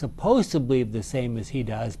who are supposed to believe the same as he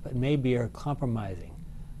does, but maybe are compromising?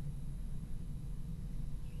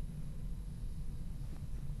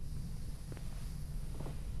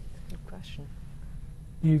 Good question.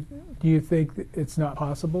 do you think that it's not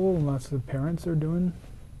possible unless the parents are doing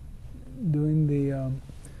the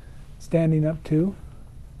standing up too?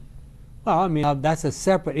 Well, I mean, that's a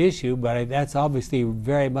separate issue, but that's obviously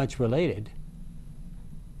very much related.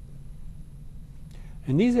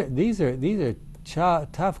 And these are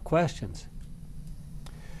tough questions.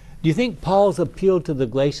 Do you think Paul's appeal to the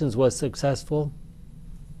Galatians was successful?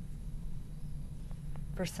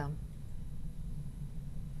 For some.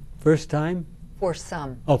 First time? For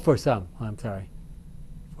some. Oh, for some. I'm sorry.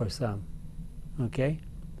 For some. Okay.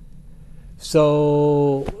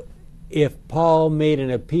 So if Paul made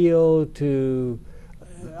an appeal to,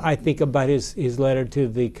 I think about his letter to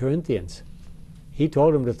the Corinthians. He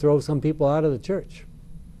told them to throw some people out of the church.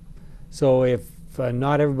 So if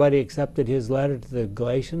not everybody accepted his letter to the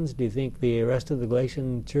Galatians, do you think the rest of the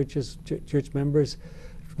Galatian church members,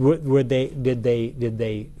 did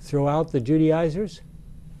they throw out the Judaizers?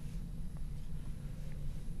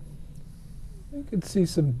 I could see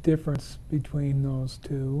some difference between those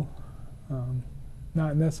two.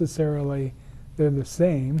 Not necessarily they're the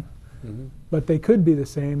same, but they could be the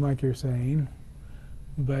same, like you're saying.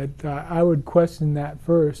 But I would question that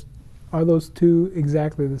first. Are those two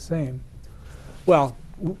exactly the same? Well,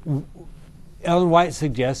 Ellen White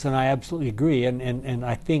suggests, and I absolutely agree, and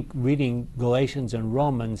I think reading Galatians and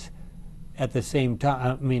Romans at the same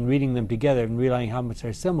time, I mean, reading them together and realizing how much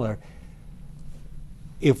they're similar,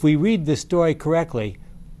 if we read the story correctly,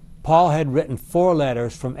 Paul had written 4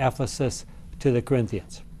 letters from Ephesus to the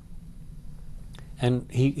Corinthians.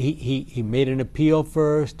 And he made an appeal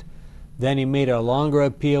first, Then he made a longer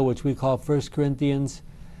appeal, which we call 1 Corinthians.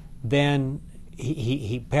 Then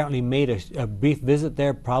he apparently made a brief visit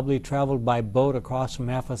there, probably traveled by boat across from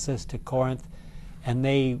Ephesus to Corinth. And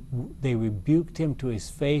they rebuked him to his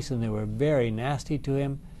face, and they were very nasty to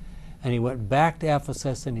him. And he went back to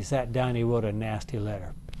Ephesus, and he sat down and he wrote a nasty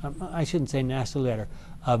letter. I shouldn't say nasty letter,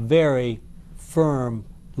 a very firm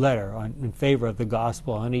letter in favor of the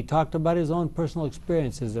gospel. And he talked about his own personal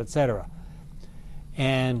experiences, etc.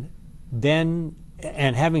 And then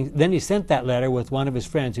he sent that letter with one of his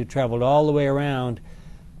friends who traveled all the way around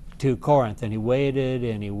to Corinth. And he waited,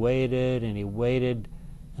 and he waited, and he waited,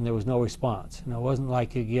 and there was no response. And it wasn't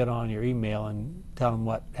like you get on your email and tell them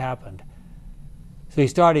what happened. So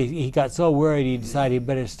he got so worried he decided he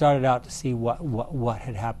better start out to see what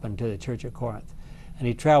had happened to the church at Corinth. And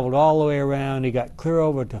he traveled all the way around. He got clear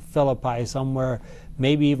over to Philippi somewhere,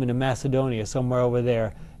 maybe even to Macedonia, somewhere over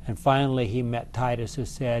there. And finally he met Titus, who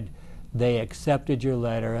said, they accepted your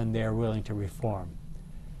letter and they're willing to reform.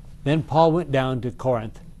 Then Paul went down to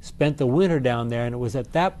Corinth, spent the winter down there, and it was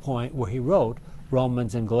at that point where he wrote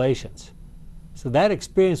Romans and Galatians. So that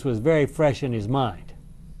experience was very fresh in his mind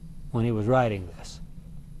when he was writing this.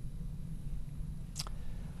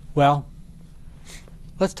 Well,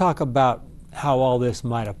 let's talk about how all this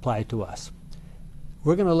might apply to us.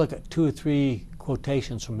 We're going to look at 2 or 3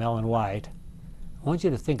 quotations from Ellen White. I want you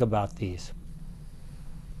to think about these.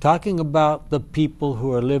 Talking about the people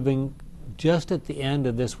who are living just at the end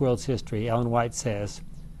of this world's history, Ellen White says,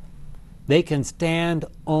 they can stand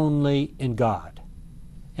only in God.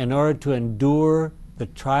 In order to endure the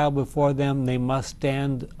trial before them, they must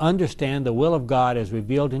understand the will of God as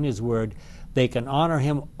revealed in His Word. They can honor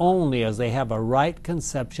Him only as they have a right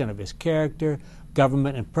conception of His character,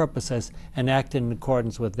 government, and purposes, and act in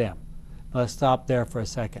accordance with them. Now, let's stop there for a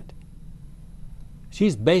second.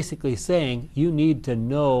 She's basically saying you need to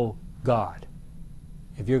know God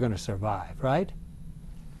if you're going to survive, right?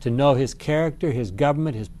 To know His character, His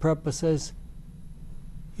government, His purposes.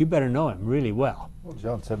 You better know Him really well. Well,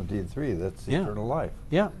 John 17:3, that's eternal life.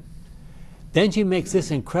 Yeah. Then she makes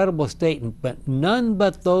this incredible statement, but none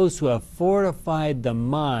but those who have fortified the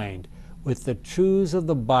mind with the truths of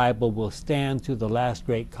the Bible will stand through the last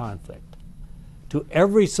great conflict. To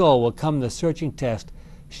every soul will come the searching test,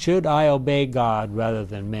 should I obey God rather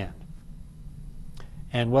than men?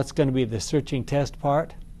 And what's going to be the searching test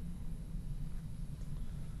part?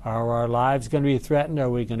 Are our lives going to be threatened? Are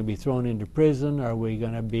we going to be thrown into prison? Are we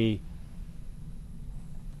going to be...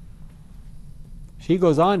 She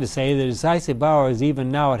goes on to say the decisive hour is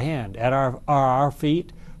even now at hand. Are our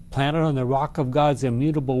feet planted on the rock of God's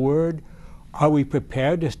immutable word? Are we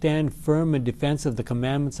prepared to stand firm in defense of the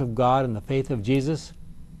commandments of God and the faith of Jesus?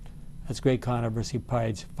 That's Great Controversy,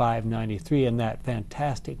 page 593, in that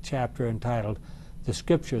fantastic chapter entitled The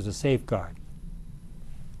Scriptures a Safeguard.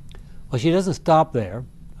 Well, she doesn't stop there.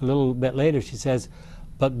 A little bit later she says,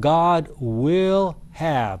 but God will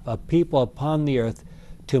have a people upon the earth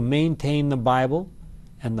to maintain the Bible,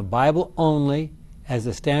 and the Bible only, as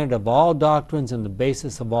the standard of all doctrines and the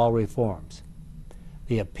basis of all reforms.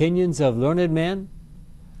 The opinions of learned men,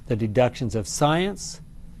 the deductions of science,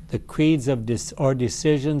 the creeds of or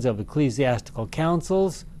decisions of ecclesiastical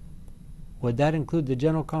councils. Would that include the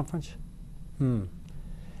General Conference?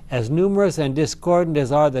 As numerous and discordant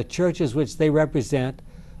as are the churches which they represent,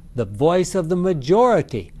 the voice of the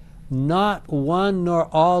majority, not one nor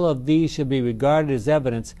all of these should be regarded as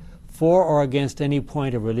evidence for or against any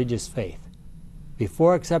point of religious faith.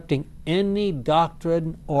 Before accepting any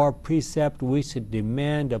doctrine or precept, we should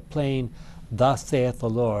demand a plain, thus saith the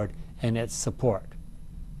Lord, and its support.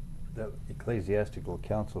 The ecclesiastical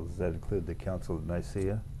council, does that include the Council of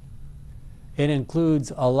Nicaea? It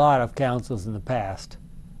includes a lot of councils in the past.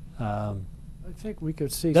 I think we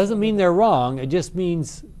could see... Doesn't mean they're wrong, it just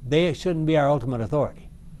means they shouldn't be our ultimate authority.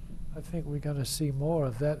 I think we're going to see more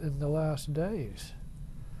of that in the last days.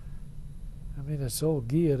 I mean, it's all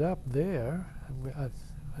geared up there. And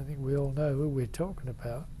I think we all know who we're talking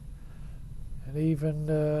about. And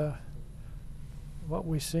even what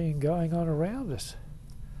we're seeing going on around us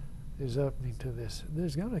is opening to this.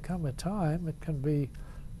 There's going to come a time, it can be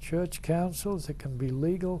church councils, it can be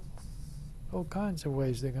legal, all kinds of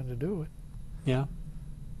ways they're going to do it. Yeah.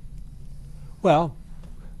 Well,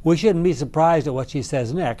 we shouldn't be surprised at what she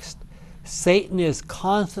says next. Satan is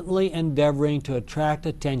constantly endeavoring to attract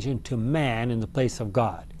attention to man in the place of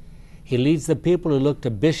God. He leads the people to look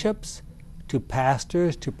to bishops, to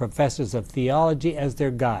pastors, to professors of theology as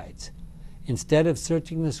their guides, instead of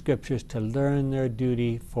searching the Scriptures to learn their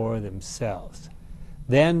duty for themselves.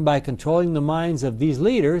 Then, by controlling the minds of these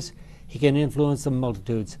leaders, he can influence the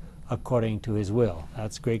multitudes according to his will.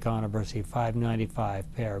 That's Great Controversy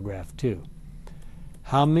 595, paragraph 2.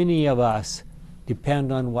 How many of us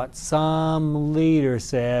depend on what some leader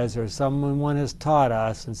says or someone has taught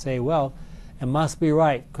us and say, well, it must be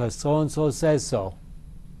right because so-and-so says so?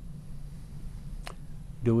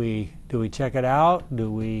 Do we check it out? Do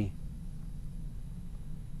we...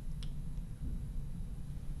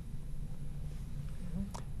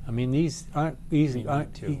 I mean, these aren't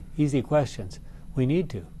easy questions. We need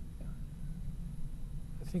to.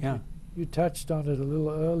 I think you touched on it a little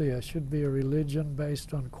earlier. It should be a religion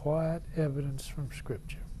based on quiet evidence from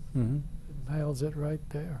Scripture. Mm-hmm. It nails it right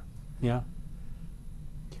there. Yeah.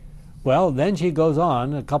 Well, then she goes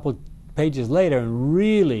on a couple pages later and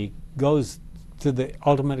really goes to the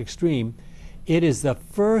ultimate extreme. It is the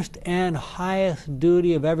first and highest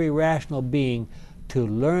duty of every rational being to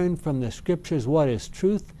learn from the Scriptures what is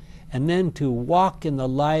truth, and then to walk in the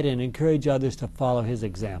light and encourage others to follow his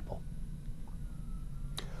example.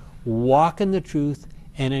 Walk in the truth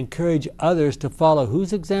and encourage others to follow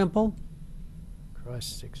whose example?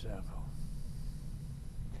 Christ's example.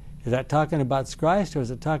 Is that talking about Christ, or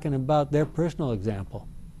is it talking about their personal example?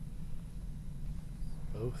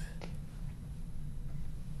 Both.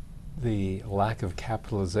 The lack of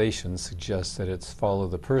capitalization suggests that it's follow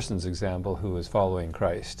the person's example who is following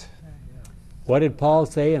Christ. What did Paul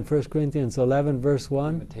say in 1 Corinthians 11, verse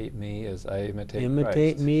 1? Imitate me as I imitate Christ.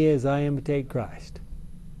 Imitate me as I imitate Christ.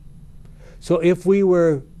 So if we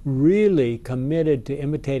were really committed to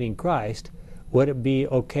imitating Christ, would it be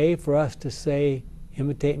okay for us to say,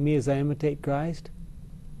 imitate me as I imitate Christ?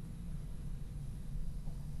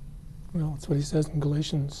 Well, that's what he says in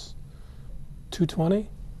Galatians 2:20.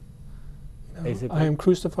 Basically. I am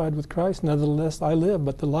crucified with Christ, nevertheless I live,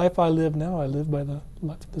 but the life I live now, I live by the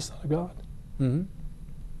life of the Son of God. Mm-hmm.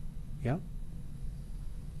 Yeah.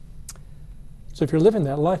 So if you're living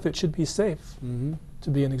that life, it should be safe Mm-hmm. to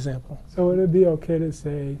be an example. So would it be okay to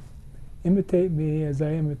say, imitate me as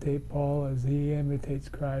I imitate Paul, as he imitates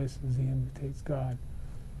Christ, as he imitates God?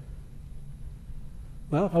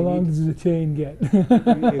 Well, How long does the chain get?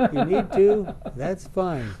 if you need to, that's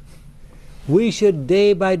fine. We should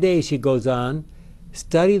day by day, she goes on,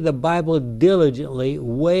 study the Bible diligently,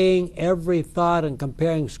 weighing every thought and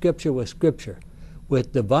comparing Scripture with Scripture.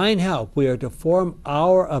 With divine help, we are to form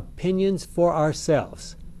our opinions for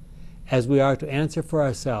ourselves, as we are to answer for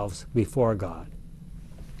ourselves before God.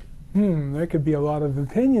 There could be a lot of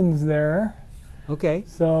opinions there. Okay.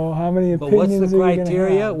 So how many But opinions what's the are you gonna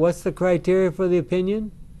criteria? have? What's the criteria for the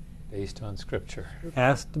opinion? Based on Scripture.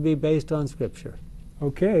 Has to be based on Scripture.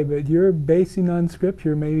 Okay, but your basing on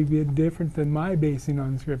Scripture may be different than my basing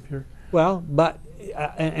on Scripture. Well, but,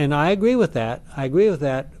 and I agree with that. I agree with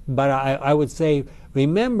that. But I would say,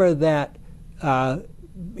 remember that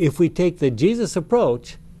if we take the Jesus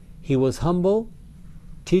approach, he was humble,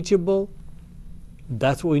 teachable.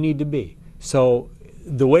 That's what we need to be. So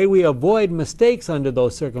the way we avoid mistakes under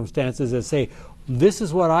those circumstances is say, this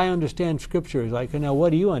is what I understand Scripture is like. Now, what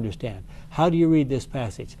do you understand? How do you read this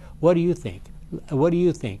passage? What do you think? What do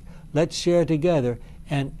you think? Let's share together,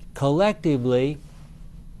 and collectively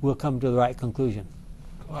we'll come to the right conclusion.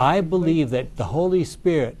 I believe that the Holy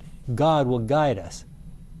Spirit, God, will guide us.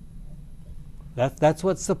 That's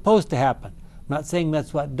what's supposed to happen. I'm not saying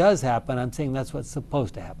that's what does happen. I'm saying that's what's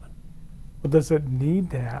supposed to happen. Well, does it need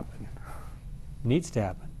to happen? Needs to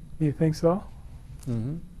happen. Do you think so?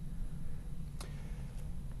 Mm-hmm.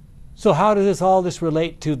 So how does all this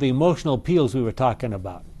relate to the emotional appeals we were talking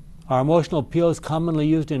about? Are emotional appeals commonly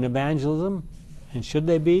used in evangelism? And should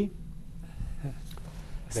they be?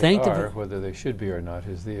 They are, whether they should be or not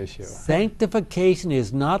is the issue. Sanctification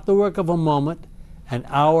is not the work of a moment, an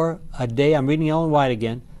hour, a day. I'm reading Ellen White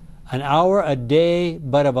again. An hour, a day,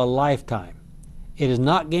 but of a lifetime. It is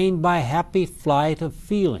not gained by happy flight of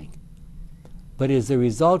feeling, but is the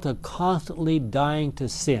result of constantly dying to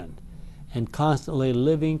sin and constantly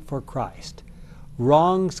living for Christ.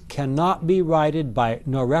 Wrongs cannot be righted by,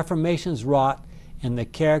 nor reformations wrought in the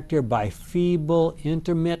character by feeble,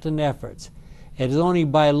 intermittent efforts. It is only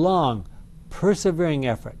by long, persevering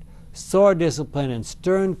effort, sore discipline, and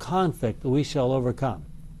stern conflict that we shall overcome.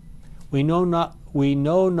 We know not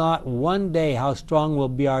one day how strong will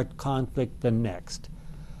be our conflict the next.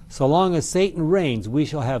 So long as Satan reigns, we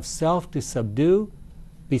shall have self to subdue,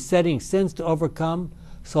 besetting sins to overcome.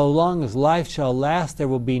 So long as life shall last, there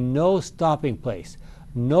will be no stopping place,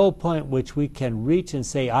 no point which we can reach and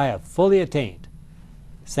say, I have fully attained.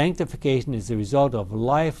 Sanctification is the result of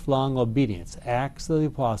lifelong obedience. Acts of the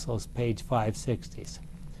Apostles, page 560.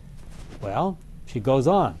 Well, she goes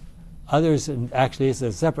on. Others, and actually it's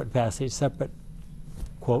a separate passage, separate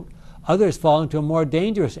quote. Others fall into a more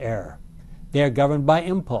dangerous error. They are governed by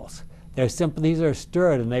impulse. Their sympathies are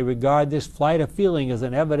stirred, and they regard this flight of feeling as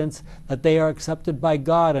an evidence that they are accepted by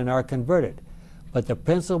God and are converted. But the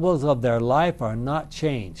principles of their life are not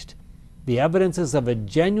changed. The evidences of a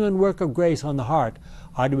genuine work of grace on the heart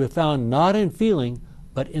are to be found not in feeling,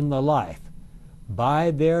 but in the life.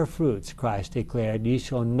 By their fruits, Christ declared, ye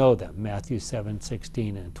shall know them, Matthew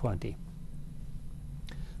 7:16 and 20.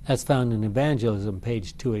 That's found in Evangelism,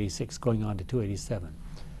 page 286, going on to 287.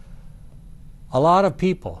 A lot of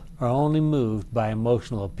people are only moved by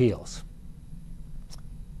emotional appeals.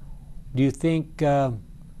 Do you think a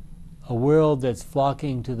world that's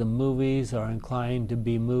flocking to the movies are inclined to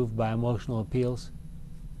be moved by emotional appeals?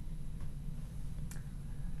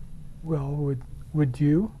 Well, would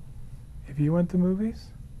you, if you went to movies?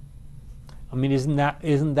 I mean, isn't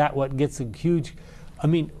that what gets a huge? I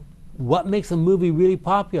mean, what makes a movie really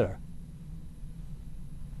popular?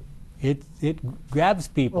 It grabs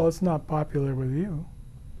people. Well, it's not popular with you.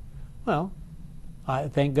 Well,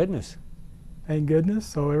 thank goodness. Thank goodness.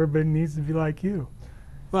 So everybody needs to be like you.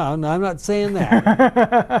 Well, no, I'm not saying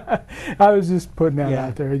that. I was just putting that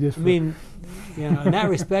out there. I mean, in that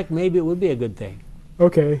respect, maybe it would be a good thing.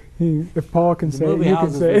 Okay, if Paul can say it, you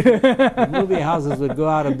can say it. The movie houses would go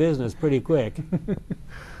out of business pretty quick.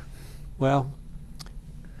 Well,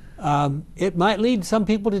 it might lead some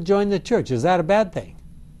people to join the church. Is that a bad thing?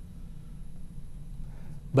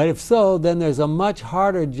 But if so, then there's a much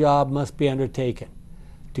harder job must be undertaken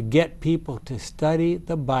to get people to study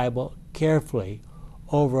the Bible carefully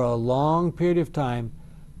over a long period of time,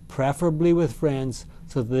 preferably with friends,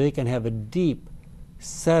 so that they can have a deep,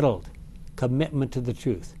 settled commitment to the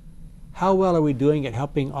truth. How well are we doing at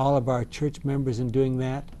helping all of our church members in doing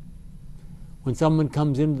that? When someone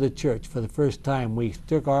comes into the church for the first time, we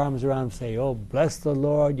stick our arms around and say, oh, bless the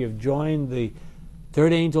Lord, you've joined the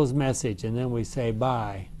third angel's message, and then we say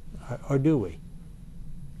bye. Or do we?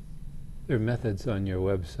 There are methods on your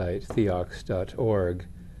website, theox.org,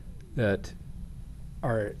 that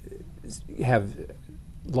have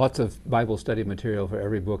lots of Bible study material for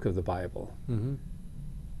every book of the Bible. Mm-hmm.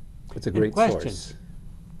 It's a great source.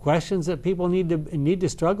 Questions that people need to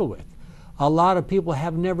struggle with. A lot of people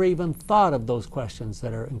have never even thought of those questions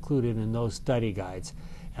that are included in those study guides.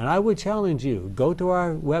 And I would challenge you, go to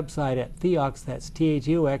our website at theox, that's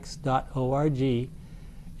THUX.org,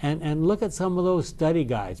 and look at some of those study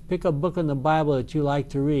guides. Pick a book in the Bible that you like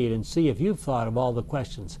to read and see if you've thought of all the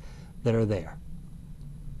questions that are there.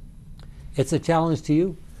 It's a challenge to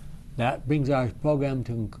you. That brings our program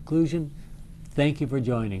to a conclusion. Thank you for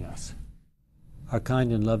joining us. Our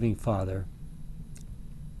kind and loving Father,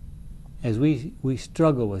 as we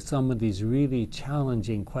struggle with some of these really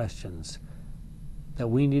challenging questions that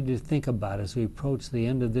we need to think about as we approach the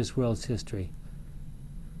end of this world's history,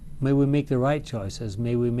 may we make the right choices.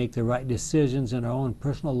 May we make the right decisions in our own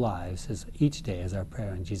personal lives as each day is our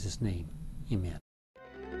prayer in Jesus' name. Amen.